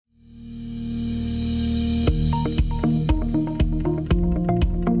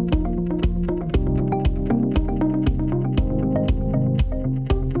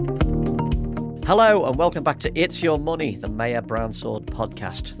Hello and welcome back to It's Your Money, the Mayer Brownsword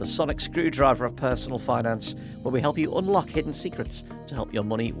podcast, the sonic screwdriver of personal finance, where we help you unlock hidden secrets to help your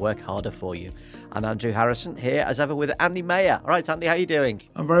money work harder for you. I'm Andrew Harrison, here as ever with Andy Mayer. All right, Andy, how are you doing?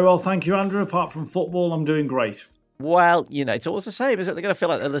 I'm very well, thank you, Andrew. Apart from football, I'm doing great. Well, you know, it's always the same, isn't it? They're going to feel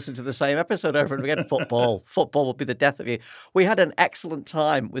like they're listening to the same episode over and again. Football will be the death of you. We had an excellent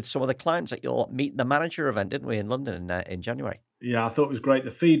time with some of the clients at your Meet the Manager event, didn't we, in London in January? Yeah, I thought it was great.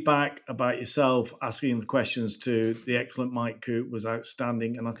 The feedback about yourself, asking the questions to the excellent Mike Coote was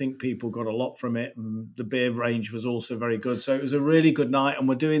outstanding. And I think people got a lot from it. And the beer range was also very good. So it was a really good night. And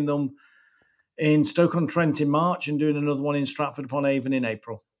we're doing them in Stoke-on-Trent in March and doing another one in Stratford-upon-Avon in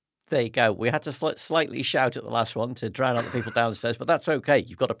April. There you go. We had to slightly shout at the last one to drown out the people downstairs, but that's okay.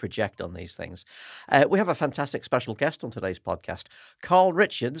 You've got to project on these things. We have a fantastic special guest on today's podcast. Carl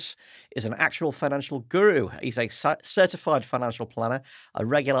Richards is an actual financial guru. He's a certified financial planner, a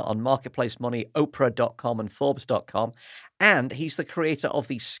regular on Marketplace Money, Oprah.com and Forbes.com, and he's the creator of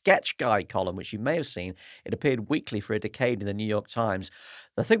the Sketch Guy column, which you may have seen. It appeared weekly for a decade in the New York Times.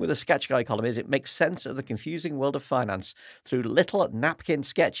 The thing with the Sketch Guy column is it makes sense of the confusing world of finance through little napkin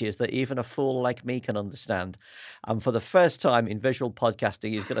sketches that even a fool like me can understand. And for the first time in visual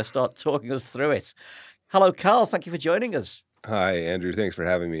podcasting, he's going to start talking us through it. Hello, Carl. Thank you for joining us. Hi, Andrew. Thanks for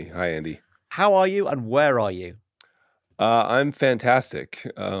having me. Hi, Andy. How are you and where are you? I'm fantastic.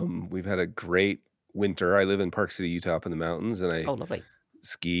 We've had a great winter. I live in Park City, Utah, up in the mountains, and I lovely.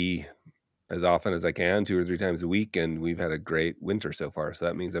 Ski as often as I can, 2 or 3 times a week, and we've had a great winter so far, so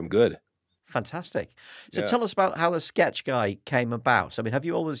that means I'm good. Fantastic. So Tell us about how the Sketch Guy came about. I mean, have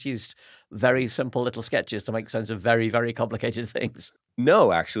you always used very simple little sketches to make sense of very, very complicated things?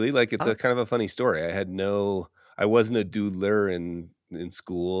 No, actually. It's a kind of a funny story. I wasn't a doodler in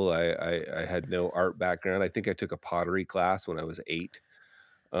school. I had no art background. I think I took a pottery class when I was 8.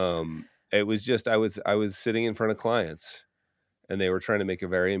 It was just, I was sitting in front of clients and they were trying to make a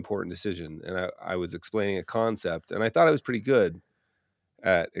very important decision. And I was explaining a concept and I thought I was pretty good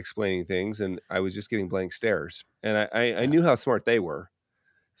at explaining things. And I was just getting blank stares. And I knew how smart they were.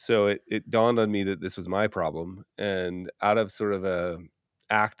 So it dawned on me that this was my problem. And out of sort of a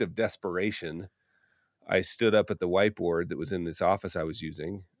act of desperation, I stood up at the whiteboard that was in this office I was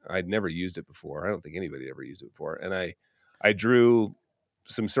using. I'd never used it before. I don't think anybody ever used it before. And I drew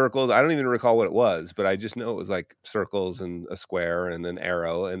some circles. I don't even recall what it was, but I just know it was like circles and a square and an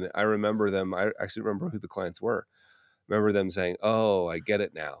arrow. And I remember them. I actually remember who the clients were. I remember them saying, "Oh, I get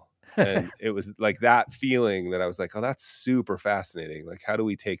it now." And it was like that feeling that I was like, "Oh, that's super fascinating. Like, how do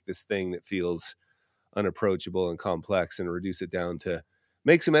we take this thing that feels unapproachable and complex and reduce it down to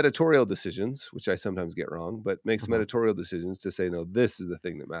make some editorial decisions," which I sometimes get wrong, but make some editorial decisions to say, no, this is the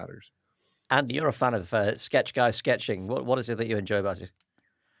thing that matters. And you're a fan of Sketch Guy sketching. What is it that you enjoy about it?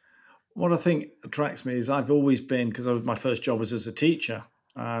 What I think attracts me is I've always been, because my first job was as a teacher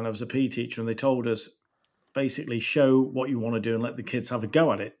and I was a PE teacher, and they told us basically show what you want to do and let the kids have a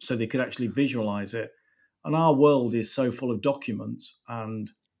go at it so they could actually visualize it. And our world is so full of documents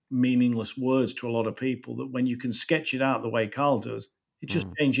and meaningless words to a lot of people that when you can sketch it out the way Carl does, it just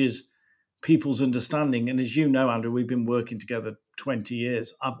changes people's understanding. And as you know, Andrew, we've been working together 20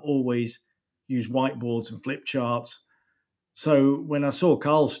 years. I've always used whiteboards and flip charts. So when I saw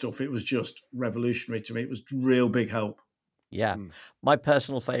Carl's stuff, it was just revolutionary to me. It was real big help. Yeah. My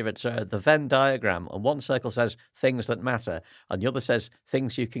personal favorites are the Venn diagram. And one circle says things that matter. And the other says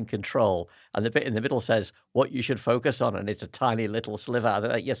things you can control. And the bit in the middle says what you should focus on. And it's a tiny little sliver. I'm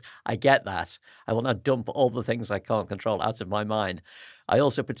like, yes, I get that. I will now dump all the things I can't control out of my mind. I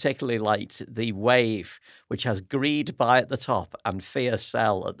also particularly liked the wave, which has greed buy at the top and fear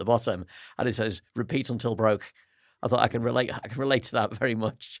sell at the bottom. And it says repeat until broke. I thought I can relate to that very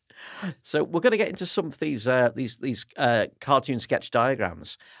much. So we're going to get into some of these cartoon sketch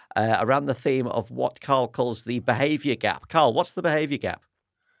diagrams around the theme of what Carl calls the behavior gap. Carl, what's the behavior gap?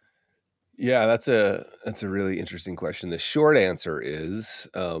 Yeah, that's a really interesting question. The short answer is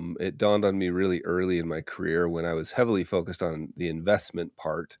it dawned on me really early in my career when I was heavily focused on the investment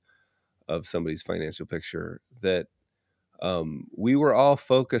part of somebody's financial picture that we were all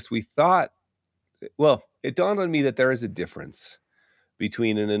focused. We thought, well, it dawned on me that there is a difference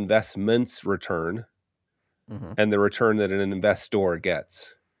between an investment's return and the return that an investor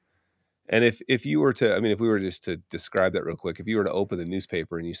gets. And if you were to, if we were just to describe that real quick, if you were to open the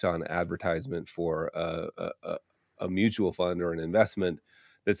newspaper and you saw an advertisement for a mutual fund or an investment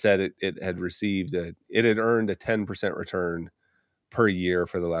that said it had earned a 10% return per year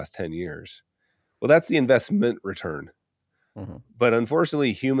for the last 10 years. Well, that's the investment return. But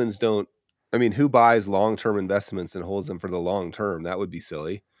unfortunately, humans don't. Who buys long-term investments and holds them for the long term? That would be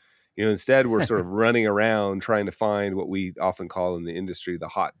silly. Instead we're sort of running around trying to find what we often call in the industry the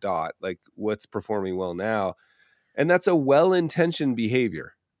hot dot, like what's performing well now. And that's a well-intentioned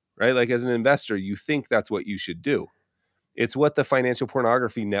behavior, right? Like as an investor, you think that's what you should do. It's what the financial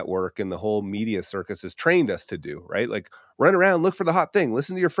pornography network and the whole media circus has trained us to do, right? Like run around, look for the hot thing,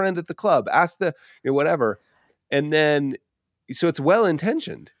 listen to your friend at the club, ask the, whatever. And then, so it's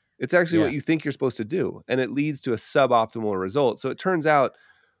well-intentioned. It's actually what you think you're supposed to do. And it leads to a suboptimal result. So it turns out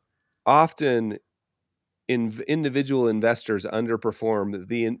often individual investors underperform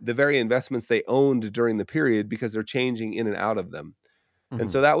the very investments they owned during the period because they're changing in and out of them.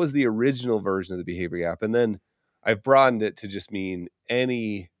 And so that was the original version of the behavior gap. And then I've broadened it to just mean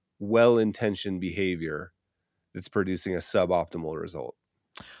any well-intentioned behavior that's producing a suboptimal result.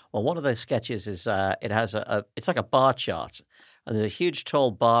 Well, one of those sketches is it has it's like a bar chart, and there's a huge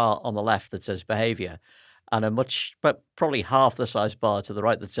tall bar on the left that says behavior, and but probably half the size bar to the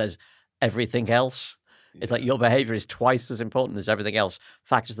right that says everything else. It's like your behavior is twice as important as everything else,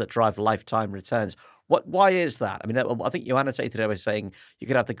 factors that drive lifetime returns. Why is that? I mean, I think you annotated it by saying you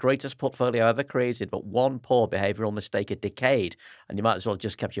could have the greatest portfolio ever created, but one poor behavioral mistake a decade, and you might as well have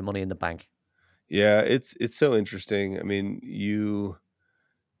just kept your money in the bank. Yeah, it's so interesting. I mean,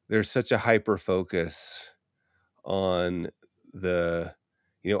 there's such a hyper focus on the,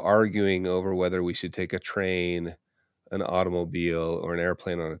 arguing over whether we should take a train, an automobile, or an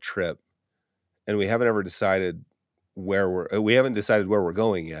airplane on a trip. And we haven't ever decided where we're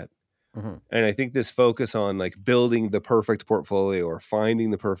going yet. Mm-hmm. And I think this focus on like building the perfect portfolio or finding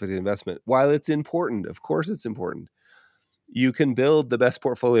the perfect investment, while it's important, of course it's important, you can build the best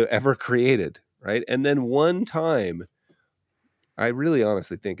portfolio ever created, right? And then one time, I really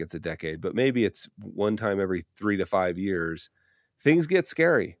honestly think it's a decade, but maybe it's one time every 3 to 5 years, things get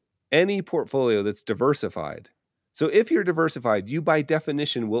scary. Any portfolio that's diversified. So if you're diversified, you by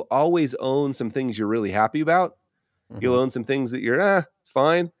definition will always own some things you're really happy about. You'll own some things that you're, it's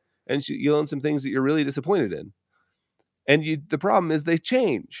fine. And you'll own some things that you're really disappointed in. And the problem is they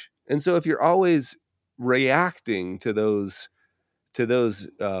change. And so if you're always reacting to those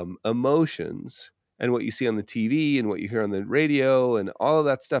emotions and what you see on the TV and what you hear on the radio and all of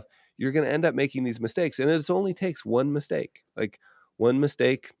that stuff, you're going to end up making these mistakes. And it only takes one mistake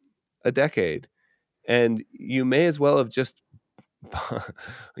a decade. And you may as well have just,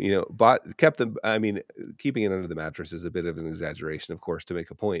 kept them. I mean, keeping it under the mattress is a bit of an exaggeration, of course, to make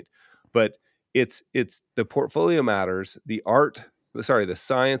a point, but it's the portfolio matters. The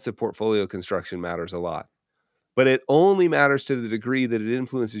science of portfolio construction matters a lot, but it only matters to the degree that it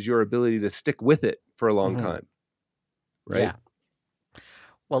influences your ability to stick with it for a long time. Right. Yeah.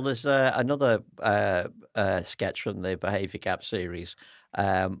 Well, there's another sketch from the Behavior Gap series,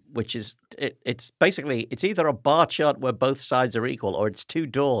 which is it's basically it's either a bar chart where both sides are equal, or it's two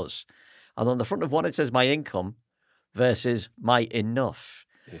doors, and on the front of one it says my income versus my enough,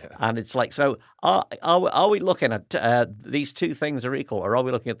 and it's like, so are we looking at these two things are equal, or are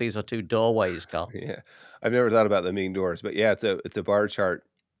we looking at these are two doorways, Carl? Yeah, I've never thought about them being doors, but yeah, it's a bar chart.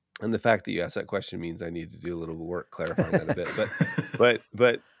 And the fact that you asked that question means I need to do a little work clarifying that a bit.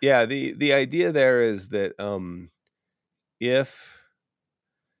 But yeah, the idea there is that if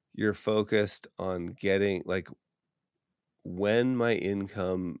you're focused on getting, like, when my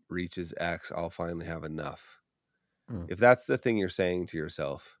income reaches X, I'll finally have enough. If that's the thing you're saying to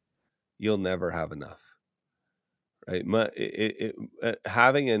yourself, you'll never have enough. Right?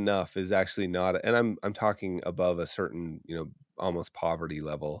 Having enough is actually not, and I'm talking above a certain, almost poverty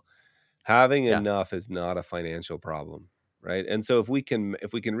level. Having enough is not a financial problem, right? And so if we can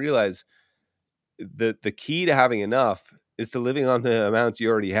realize the key to having enough is to living on the amounts you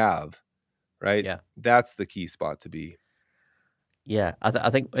already have, right? Yeah. That's the key spot to be. Yeah,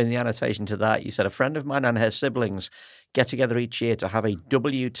 I think in the annotation to that, you said a friend of mine and her siblings get together each year to have a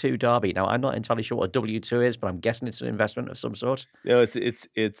W-2 derby. Now, I'm not entirely sure what a W-2 is, but I'm guessing it's an investment of some sort. No, it's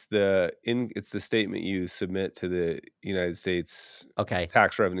the statement you submit to the United States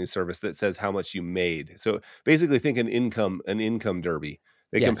Tax Revenue Service that says how much you made. So basically, think an income derby.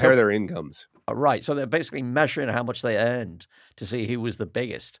 They compare their incomes. Right. So they're basically measuring how much they earned to see who was the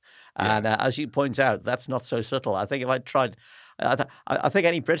biggest. And as you point out, that's not so subtle. I think if I tried, I think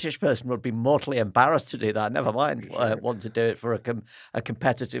any British person would be mortally embarrassed to do that. Never mind want to do it for a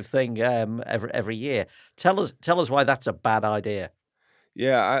competitive thing every year. Tell us why that's a bad idea.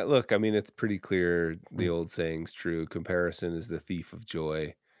 Yeah, I mean, it's pretty clear. The old saying's true. Comparison is the thief of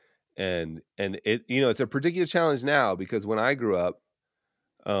joy. And it, it's a particular challenge now because when I grew up,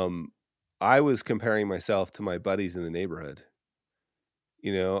 I was comparing myself to my buddies in the neighborhood.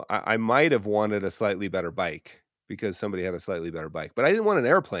 I might have wanted a slightly better bike because somebody had a slightly better bike, but I didn't want an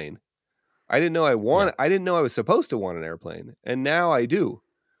airplane. I didn't know I didn't know I was supposed to want an airplane, and now I do.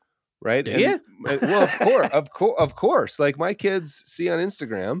 Right? Do you? Well, of course. Like my kids see on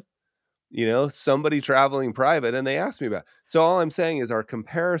Instagram, somebody traveling private, and they ask me about it. So all I'm saying is our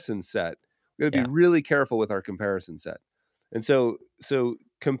comparison set. We got to be really careful with our comparison set. And so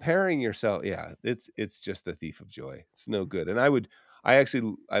comparing yourself, it's just a thief of joy. It's no good. And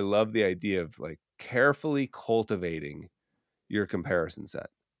I love the idea of like carefully cultivating your comparison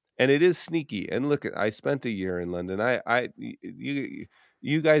set. And it is sneaky. And look, I spent a year in London.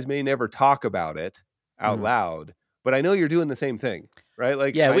 You guys may never talk about it out loud, but I know you're doing the same thing, right?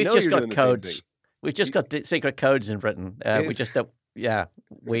 Like, yeah, I we've know just you're got doing the same thing. codes. We've just got secret codes in Britain. We just don't. Yeah,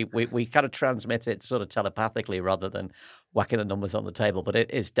 we kind of transmit it sort of telepathically rather than whacking the numbers on the table. But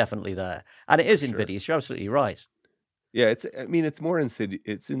it is definitely there, and it is invidious. You're absolutely right. Yeah, it's more insidious.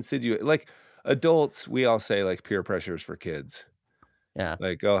 It's insidious. Like adults, we all say like peer pressures for kids. Yeah.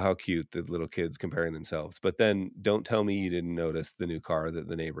 Like, oh, how cute, the little kids comparing themselves. But then don't tell me you didn't notice the new car that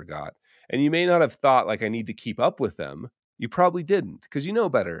the neighbor got. And you may not have thought like I need to keep up with them. You probably didn't because you know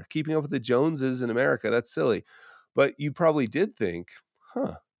better. Keeping up with the Joneses in America, that's silly. But you probably did think,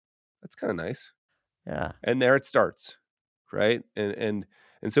 that's kind of nice. Yeah. And there it starts, right? And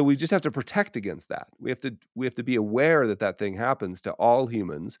so we just have to protect against that. We have to be aware that thing happens to all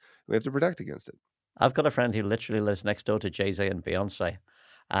humans. We have to protect against it. I've got a friend who literally lives next door to Jay-Z and Beyonce,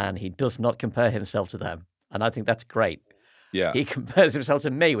 and he does not compare himself to them. And I think that's great. Yeah. He compares himself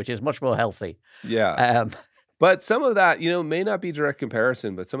to me, which is much more healthy. Yeah. But some of that, may not be direct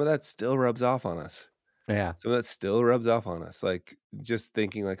comparison, but some of that still rubs off on us. Yeah. Some of that still rubs off on us. Like just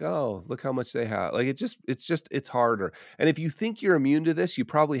thinking like, oh, look how much they have. Like it's harder. And if you think you're immune to this, you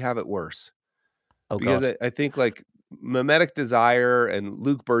probably have it worse. Oh, because God. I think like mimetic desire and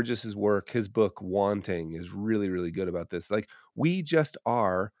Luke Burgess's work, his book Wanting is really, really good about this. Like we just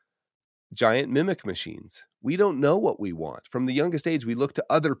are giant mimic machines. We don't know what we want. From the youngest age, we look to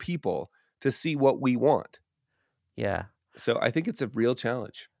other people to see what we want. Yeah. So I think it's a real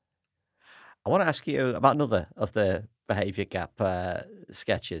challenge. I want to ask you about another of the behavior gap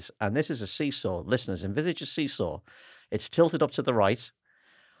sketches. And this is a seesaw. Listeners, envisage a seesaw. It's tilted up to the right.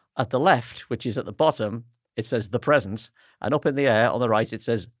 At the left, which is at the bottom, it says the present. And up in the air on the right, it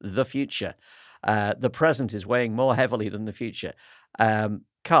says the future. The present is weighing more heavily than the future.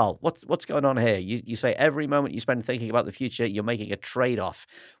 Carl, what's going on here? You say every moment you spend thinking about the future, you're making a trade-off.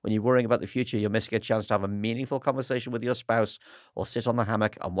 When you're worrying about the future, you're missing a chance to have a meaningful conversation with your spouse or sit on the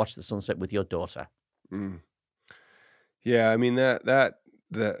hammock and watch the sunset with your daughter. Yeah, I mean that's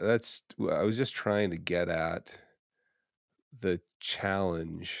I was just trying to get at the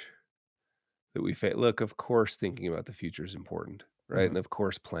challenge that we face. Look, of course, thinking about the future is important, right? And of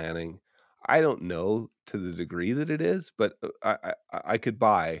course, planning. I don't know to the degree that it is, but I could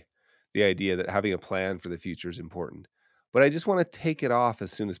buy the idea that having a plan for the future is important. But I just want to take it off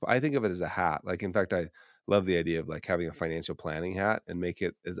as soon as I think of it as a hat. Like, in fact, I love the idea of like having a financial planning hat and make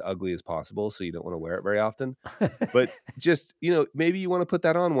it as ugly as possible so you don't want to wear it very often. But just, maybe you want to put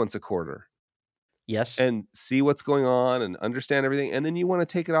that on once a quarter. Yes. And see what's going on and understand everything. And then you want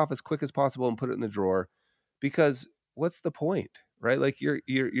to take it off as quick as possible and put it in the drawer because what's the point, right? Like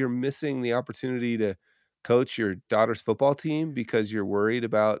you're missing the opportunity to coach your daughter's football team because you're worried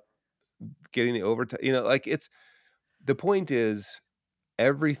about getting the overtime. The point is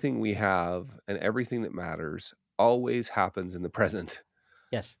everything we have and everything that matters always happens in the present.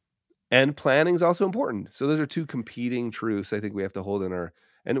 Yes. And planning is also important. So those are two competing truths I think we have to hold in our,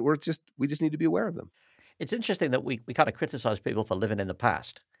 and we just need to be aware of them. It's interesting that we kind of criticize people for living in the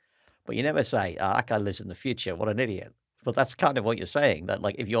past, but you never say, that guy lives in the future. What an idiot. But that's kind of what you're saying, that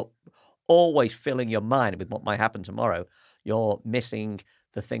like if you're always filling your mind with what might happen tomorrow, you're missing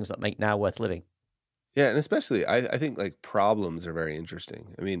the things that make now worth living. Yeah, and especially I think like problems are very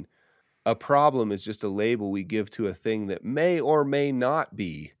interesting. I mean, a problem is just a label we give to a thing that may or may not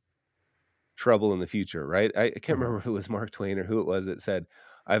be trouble in the future, right? I can't remember if it was Mark Twain or who it was that said,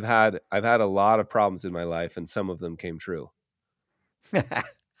 I've had a lot of problems in my life and some of them came true.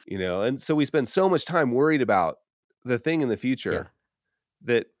 And so we spend so much time worried about the thing in the future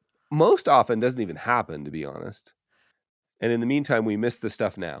that most often doesn't even happen, to be honest. And in the meantime, we miss the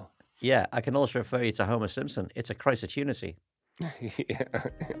stuff now. Yeah, I can also refer you to Homer Simpson. It's a crisis unity. Yeah,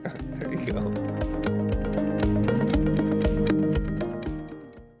 there you go.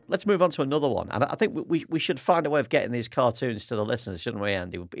 Let's move on to another one. And I think we should find a way of getting these cartoons to the listeners, shouldn't we,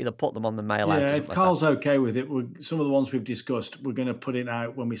 Andy? We'll either put them on the mail out. Yeah, if Carl's okay with it, some of the ones we've discussed, we're going to put it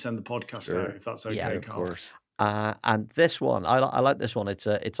out when we send the podcast out, if that's okay, Carl. Of course. And this one, I like this one. It's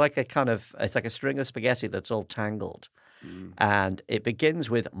like a string of spaghetti that's all tangled. Mm. And it begins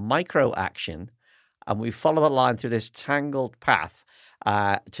with micro action, and we follow the line through this tangled path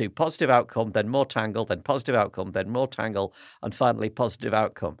to positive outcome, then more tangle, then positive outcome, then more tangle, and finally positive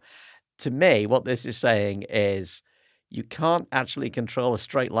outcome. To me, what this is saying is you can't actually control a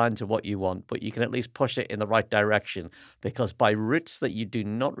straight line to what you want, but you can at least push it in the right direction because by routes that you do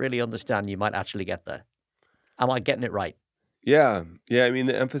not really understand, you might actually get there. Am I getting it right? Yeah. Yeah, I mean,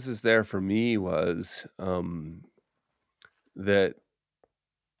 the emphasis there for me was, that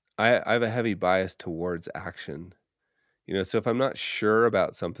I have a heavy bias towards action. So if I'm not sure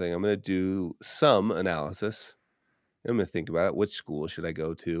about something, I'm gonna do some analysis. I'm gonna think about it. Which school should I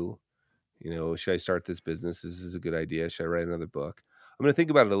go to? Should I start this business? Is this a good idea? Should I write another book? I'm gonna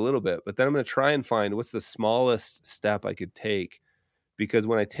think about it a little bit, but then I'm gonna try and find what's the smallest step I could take, because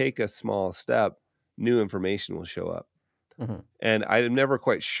when I take a small step, new information will show up. Mhm, And I'm never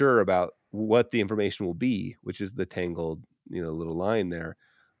quite sure about what the information will be, which is the tangled, little line there.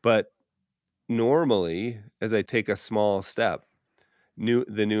 But normally, as I take a small step,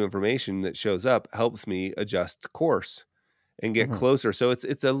 the new information that shows up helps me adjust course and get mhm, closer. So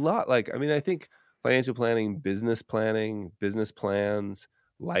it's a lot like, I mean, I think financial planning, business plans,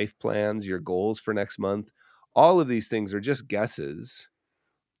 life plans, your goals for next month, all of these things are just guesses.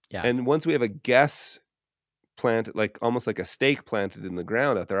 yeah, And once we have a guess planted, like almost like a stake planted in the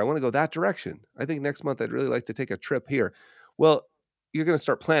ground out there, I want to go that direction. I think next month I'd really like to take a trip here. Well, you're going to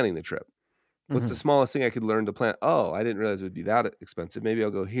start planning the trip. What's the mhm, smallest thing I could learn to plan? Oh, I didn't realize it would be that expensive. Maybe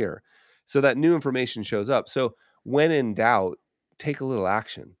I'll go here. So that new information shows up. So when in doubt, take a little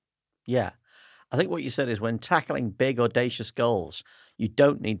action. yeah. I think what you said is when tackling big, audacious goals, you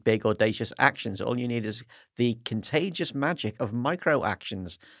don't need big, audacious actions. All you need is the contagious magic of micro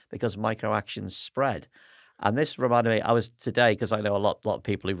actions because micro actions spread. And this reminded me, I was today because I know a lot of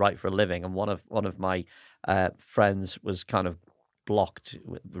people who write for a living, and one of my friends was kind of blocked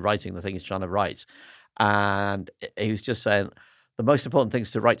with writing the thing he's trying to write, and he was just saying the most important thing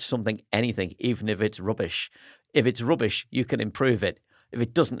is to write something, anything, even if it's rubbish. If it's rubbish, you can improve it. If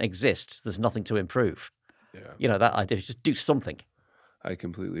it doesn't exist, there's nothing to improve. Yeah, That idea, just do something. I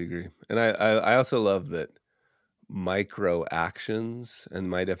completely agree. And I also love that micro actions, and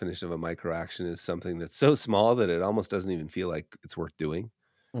my definition of a micro action is something that's so small that it almost doesn't even feel like it's worth doing.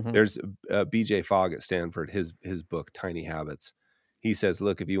 Mhm. There's BJ Fogg at Stanford, his book Tiny Habits. He says,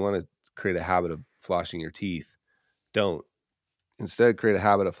 look, if you want to create a habit of flossing your teeth, don't. Instead, create a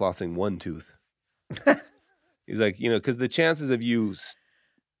habit of flossing one tooth. He's like, because the chances of you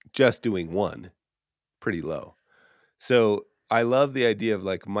just doing one, pretty low. So I love the idea of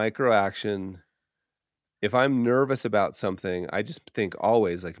like micro action. If I'm nervous about something, I just think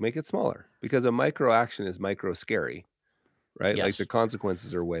always like make it smaller, because a micro action is micro scary, right? Like the Yes.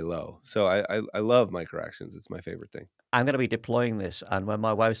 consequences are way low. So I love micro actions. It's my favorite thing. I'm gonna be deploying this, and when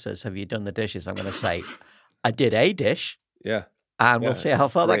my wife says, "Have you done the dishes?" I'm gonna say, "I did a dish," Yeah. and we'll Yeah. see how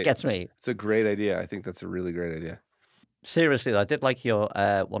far that Great. gets me. It's a great idea. I think that's a really great idea. Seriously, though, I did like your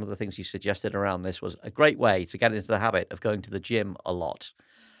one of the things you suggested around this was a great way to get into the habit of going to the gym a lot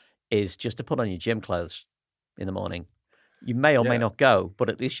is just to put on your gym clothes in the morning. You may or may Yeah. not go, but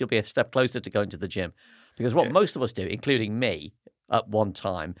at least you'll be a step closer to going to the gym. Because what Yeah. most of us do, including me at one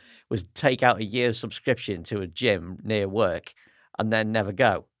time, was take out a year's subscription to a gym near work and then never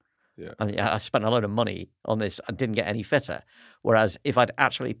go. Yeah. And I spent a load of money on this and didn't get any fitter. Whereas if I'd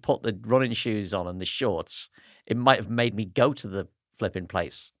actually put the running shoes on and the shorts, it might have made me go to the flipping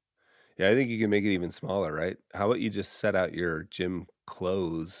place. Yeah. I think you can make it even smaller, right? How about you just set out your gym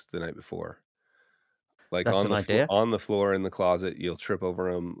clothes the night before? Like That's an idea. on the floor in the closet, you'll trip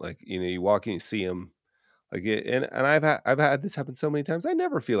over them. Like, you walk in, you see them. Like and I've had this happen so many times. I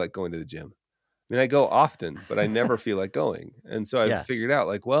never feel like going to the gym. I mean, I go often, but I never feel like going. And so I've Yeah. figured out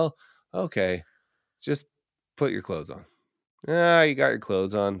like, well, okay, just put your clothes on. Ah, you got your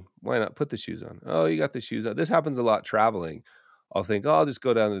clothes on. Why not put the shoes on? Oh, you got the shoes on. This happens a lot traveling. I'll think, oh, I'll just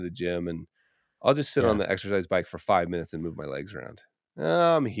go down to the gym and I'll just sit on Yeah. the exercise bike for 5 minutes and move my legs around.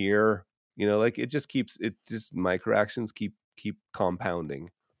 Oh, I'm here. Like it just micro actions keep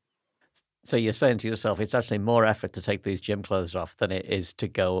compounding. So you're saying to yourself, it's actually more effort to take these gym clothes off than it is to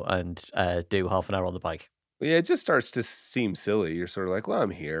go and do half an hour on the bike. Yeah, it just starts to seem silly. You're sort of like, well, I'm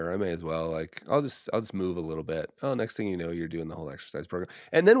here. I may as well. Like, I'll just move a little bit. Oh, next thing you know, you're doing the whole exercise program.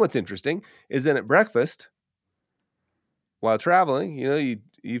 And then what's interesting is then at breakfast, while traveling,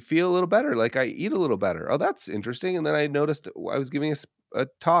 you feel a little better. Like I eat a little better. Oh, that's interesting. And then I noticed I was giving a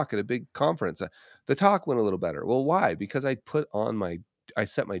talk at a big conference. The talk went a little better. Well, why? Because I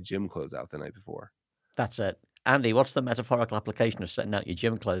set my gym clothes out the night before. That's it. Andy, what's the metaphorical application of setting out your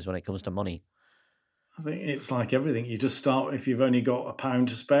gym clothes when it comes to money? I think it's like everything. You just start, if you've only got £1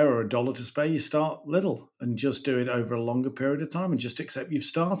 to spare or $1 to spare, you start little and just do it over a longer period of time and just accept you've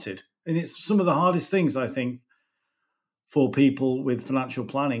started. And it's some of the hardest things, I think, for people with financial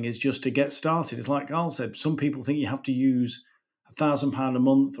planning is just to get started. It's like Carl said, some people think you have to use £1,000 a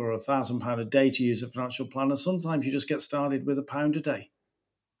month or £1,000 a day to use a financial planner. Sometimes you just get started with £1 a day.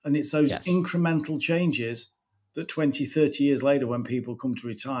 And it's those incremental changes that 20, 30 years later, when people come to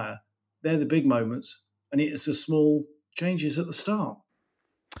retire, they're the big moments. And it's the small changes at the start.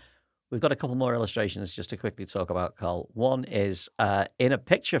 We've got a couple more illustrations just to quickly talk about, Carl. One is in a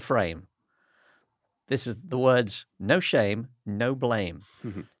picture frame. This is the words, no shame, no blame.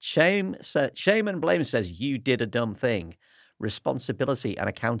 Shame and blame says you did a dumb thing. Responsibility and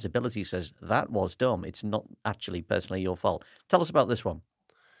accountability says that was dumb. It's not actually personally your fault. Tell us about this one.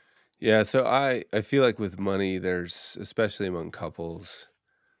 Yeah, so I feel like with money, there's, especially among couples,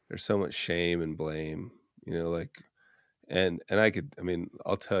 there's so much shame and blame, like, and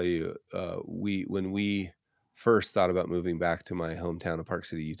I'll tell you, when we first thought about moving back to my hometown of Park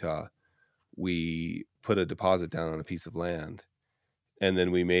City, Utah, we put a deposit down on a piece of land. And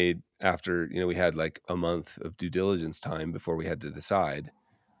then we made, after, we had like a month of due diligence time before we had to decide.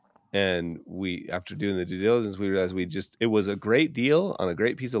 And after doing the due diligence, we realized it was a great deal on a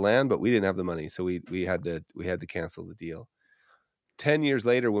great piece of land, but we didn't have the money. So we had to cancel the deal. 10 years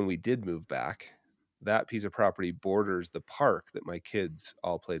later, when we did move back, that piece of property borders the park that my kids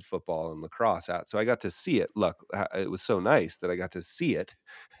all played football and lacrosse at. So I got to see it. Look, it was so nice that I got to see it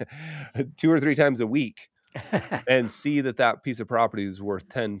 2 or 3 times a week and see that piece of property is worth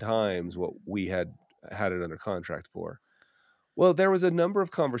 10 times what we had it under contract for. Well, there was a number of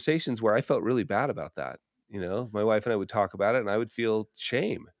conversations where I felt really bad about that. My wife and I would talk about it and I would feel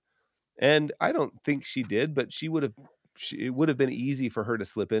shame. And I don't think she did, but it would have been easy for her to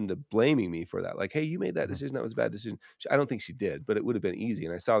slip into blaming me for that. Like, hey, you made that decision. That was a bad decision. I don't think she did, but it would have been easy.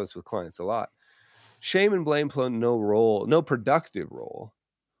 And I saw this with clients a lot. Shame and blame play no productive role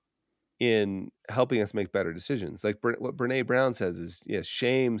in helping us make better decisions. Like what Brene Brown says is, yes,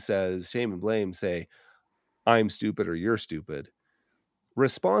 shame and blame say, I'm stupid or you're stupid.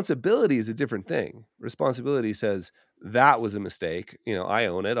 Responsibility is a different thing. Responsibility says that was a mistake. I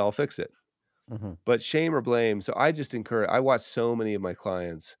own it. I'll fix it. Mm-hmm. But shame or blame. So I watch so many of my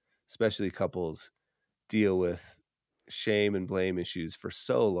clients, especially couples, deal with shame and blame issues for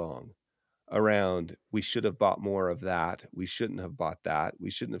so long around, we should have bought more of that. We shouldn't have bought that. We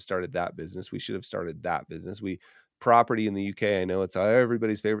shouldn't have started that business. We should have started that business. Property in the UK, I know it's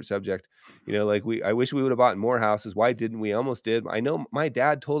everybody's favorite subject. I wish we would have bought more houses. Why didn't we? Almost did. I know my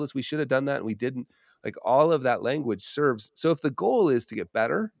dad told us we should have done that and we didn't. Like, all of that language serves. So if the goal is to get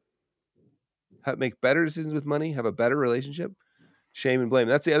better, make better decisions with money, have a better relationship, shame and blame.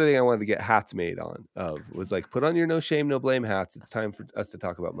 That's the other thing I wanted to get hats made was like, put on your no shame, no blame hats. It's time for us to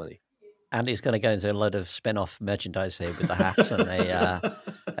talk about money. Andy's going to go into a load of spin-off merchandise here with the hats, and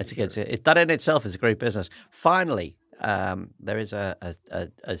that in itself is a great business. Finally, there is a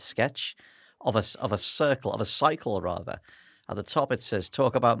sketch of a cycle rather. At the top it says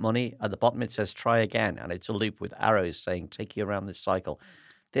 "talk about money." At the bottom it says "try again," and it's a loop with arrows saying "take you around this cycle."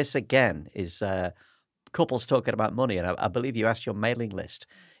 This again is couples talking about money, and I believe you asked your mailing list,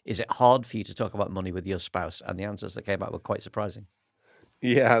 is it hard for you to talk about money with your spouse? And the answers that came out were quite surprising.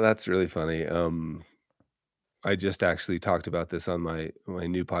 Yeah, that's really funny. I just actually talked about this on my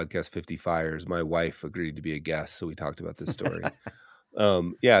new podcast, 50 Fires. My wife agreed to be a guest, so we talked about this story.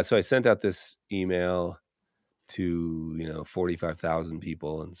 So I sent out this email to 45,000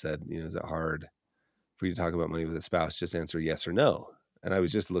 people and said, is it hard for you to talk about money with a spouse? Just answer yes or no. And I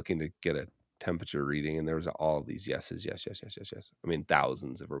was just looking to get a temperature reading, and there was all these yeses, yes. I mean,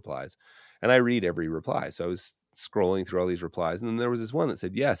 thousands of replies, and I read every reply. So I was scrolling through all these replies, and then there was this one that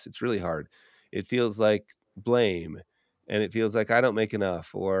said, yes, it's really hard. It feels like blame, and it feels like I don't make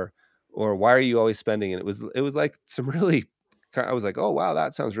enough, or why are you always spending? And it was like some really, I was like, oh wow,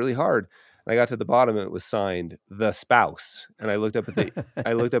 that sounds really hard. And I got to the bottom and it was signed the spouse. And I looked up at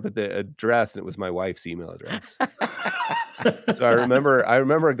the address, and it was my wife's email address. So I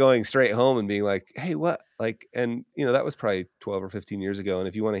remember going straight home and being like, hey, what? Like, and that was probably 12 or 15 years ago. And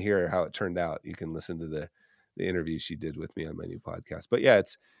if you want to hear how it turned out, you can listen to the interview she did with me on my new podcast. But yeah,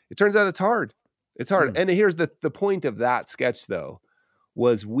 it turns out it's hard. It's hard. And here's the point of that sketch though,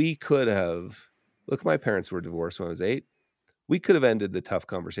 was we could have, look, my parents were divorced when I was 8. We could have ended the tough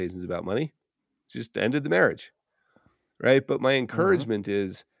conversations about money, just ended the marriage. Right. But my encouragement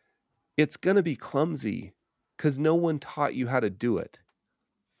is, it's going to be clumsy because no one taught you how to do it.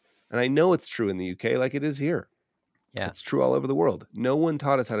 And I know it's true in the UK like it is here. Yeah. It's true all over the world. No one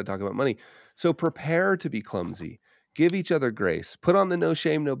taught us how to talk about money. So prepare to be clumsy. Give each other grace. Put on the no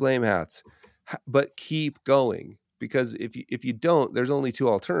shame, no blame hats, but keep going. Because if you don't, there's only two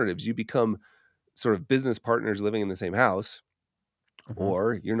alternatives. You become sort of business partners living in the same house,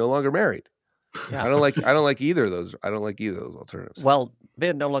 or you're no longer married. Yeah. I don't like either of those. I don't like either of those alternatives. Well,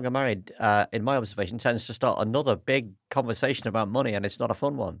 being no longer married, in my observation, tends to start another big conversation about money, and it's not a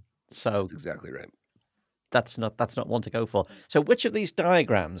fun one. So That's exactly right. that's not one to go for. So which of these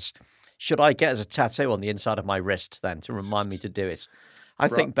diagrams should I get as a tattoo on the inside of my wrist then to remind me to do it? I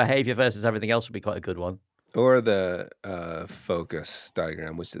think behavior versus everything else would be quite a good one. Or the focus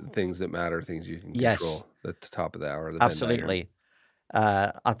diagram, which are the things that matter, things you can Yes. control. The top of the hour, the Venn diagram. Absolutely.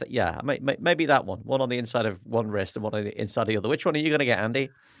 Maybe that one on the inside of one wrist and one on the inside of the other. Which one are you going to get, Andy?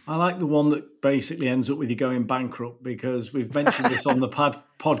 I like the one that basically ends up with you going bankrupt, because we've mentioned this on the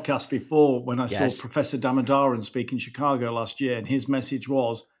podcast before when I saw Professor Damodaran speak in Chicago last year, and his message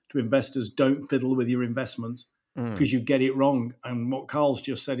was to investors, don't fiddle with your investments because you get it wrong. And what Carl's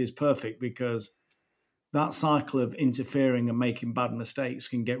just said is perfect, because that cycle of interfering and making bad mistakes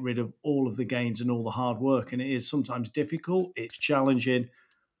can get rid of all of the gains and all the hard work. And it is sometimes difficult, it's challenging,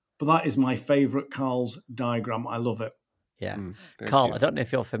 but that is my favorite Carl's diagram. I love it. Yeah. Carl, I don't know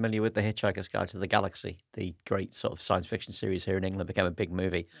if you're familiar with The Hitchhiker's Guide to the Galaxy, the great sort of science fiction series here in England, became a big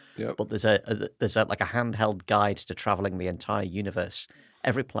movie. Yep. But there's a like a handheld guide to traveling the entire universe,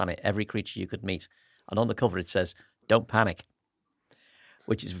 every planet, every creature you could meet. And on the cover it says, don't panic,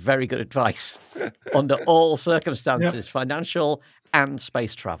 which is very good advice under all circumstances, financial and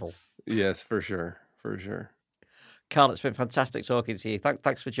space travel. Yes, for sure. For sure. Carl, it's been fantastic talking to you.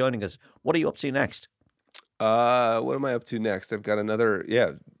 Thanks for joining us. What are you up to next? What am I up to next? I've got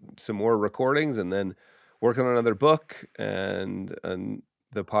some more recordings, and then working on another book, and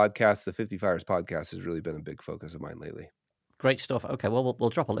the podcast, the 50 Fires podcast, has really been a big focus of mine lately. Great stuff. Okay, well, we'll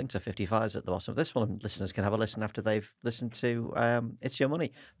drop a link to 50 Fires at the bottom of this one, and listeners can have a listen after they've listened to It's Your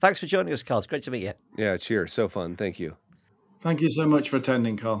Money. Thanks for joining us, Carl. It's great to meet you. Yeah, cheers. So fun. Thank you. Thank you so much for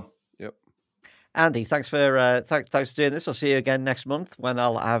attending, Carl. Yep. Andy, thanks for doing this. I'll see you again next month when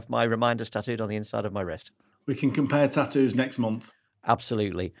I'll have my reminders tattooed on the inside of my wrist. We can compare tattoos next month.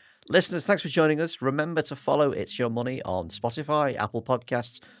 Absolutely. Listeners, thanks for joining us. Remember to follow It's Your Money on Spotify, Apple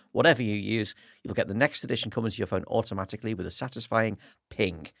Podcasts, whatever you use. You'll get the next edition coming to your phone automatically with a satisfying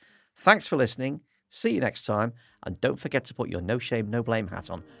ping. Thanks for listening. See you next time. And don't forget to put your no shame, no blame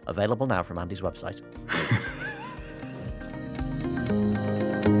hat on. Available now from Andy's website.